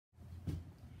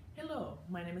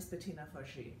my name is Bettina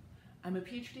Forget. I'm a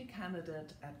Ph.D.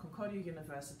 candidate at Concordia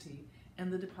University in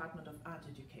the Department of Art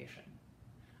Education.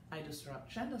 I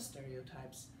disrupt gender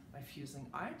stereotypes by fusing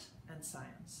art and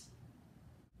science.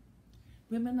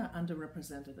 Women are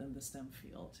underrepresented in the STEM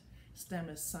field. STEM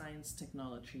is science,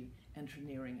 technology,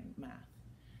 engineering, and math.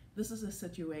 This is a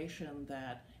situation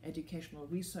that educational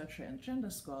researcher and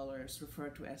gender scholars refer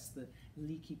to as the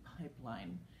leaky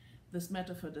pipeline. This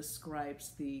metaphor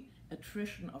describes the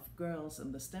attrition of girls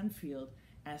in the STEM field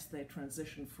as they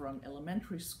transition from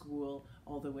elementary school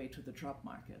all the way to the job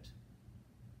market.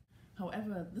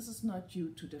 However, this is not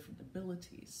due to different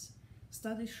abilities.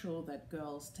 Studies show that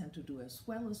girls tend to do as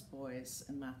well as boys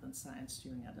in math and science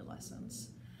during adolescence.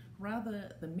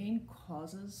 Rather, the main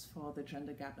causes for the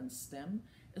gender gap in STEM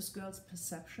is girls'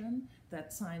 perception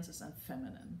that science is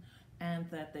unfeminine and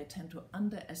that they tend to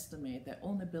underestimate their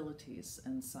own abilities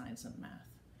in science and math.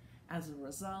 As a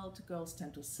result, girls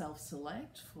tend to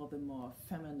self-select for the more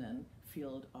feminine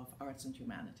field of arts and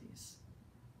humanities.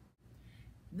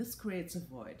 This creates a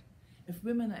void. If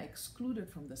women are excluded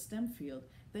from the STEM field,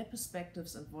 their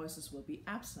perspectives and voices will be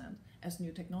absent as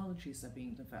new technologies are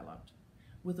being developed.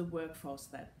 With a workforce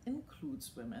that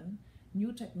includes women,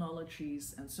 new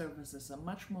technologies and services are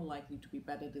much more likely to be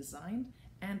better designed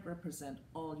and represent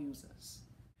all users.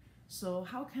 So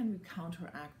how can we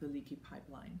counteract the leaky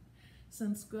pipeline?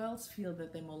 Since girls feel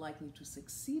that they're more likely to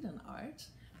succeed in art,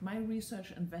 my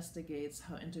research investigates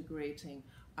how integrating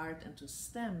art into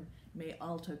STEM may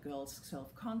alter girls'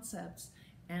 self-concepts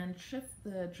and shift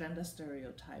the gender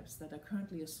stereotypes that are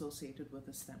currently associated with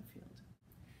the STEM field.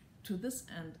 To this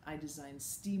end, I designed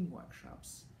STEAM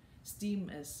workshops. STEAM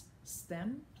is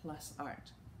STEM plus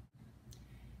art.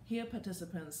 Here,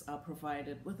 participants are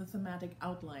provided with a thematic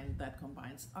outline that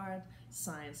combines art,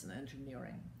 science, and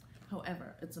engineering.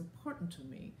 However, it's important to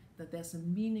me that there's a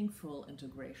meaningful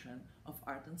integration of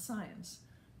art and science.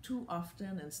 Too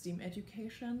often in STEAM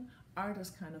education, art is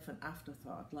kind of an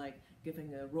afterthought, like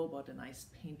giving a robot a nice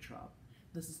paint job.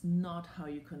 This is not how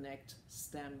you connect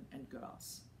STEM and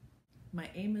girls. My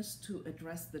aim is to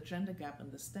address the gender gap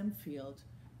in the STEM field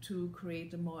to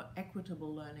create a more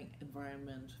equitable learning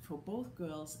environment for both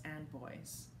girls and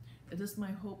boys. It is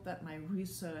my hope that my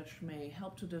research may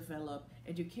help to develop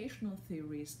educational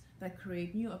theories that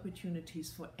create new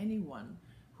opportunities for anyone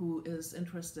who is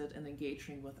interested in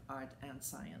engaging with art and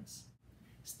science.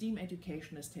 STEAM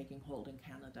education is taking hold in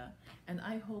Canada, and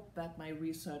I hope that my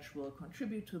research will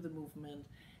contribute to the movement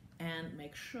and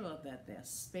make sure that there's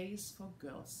space for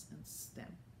girls in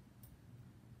STEM.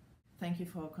 Thank you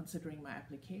for considering my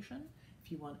application.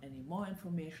 If you want any more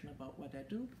information about what I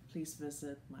do, please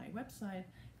visit my website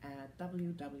at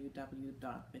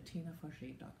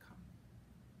www.bettinaforget.com.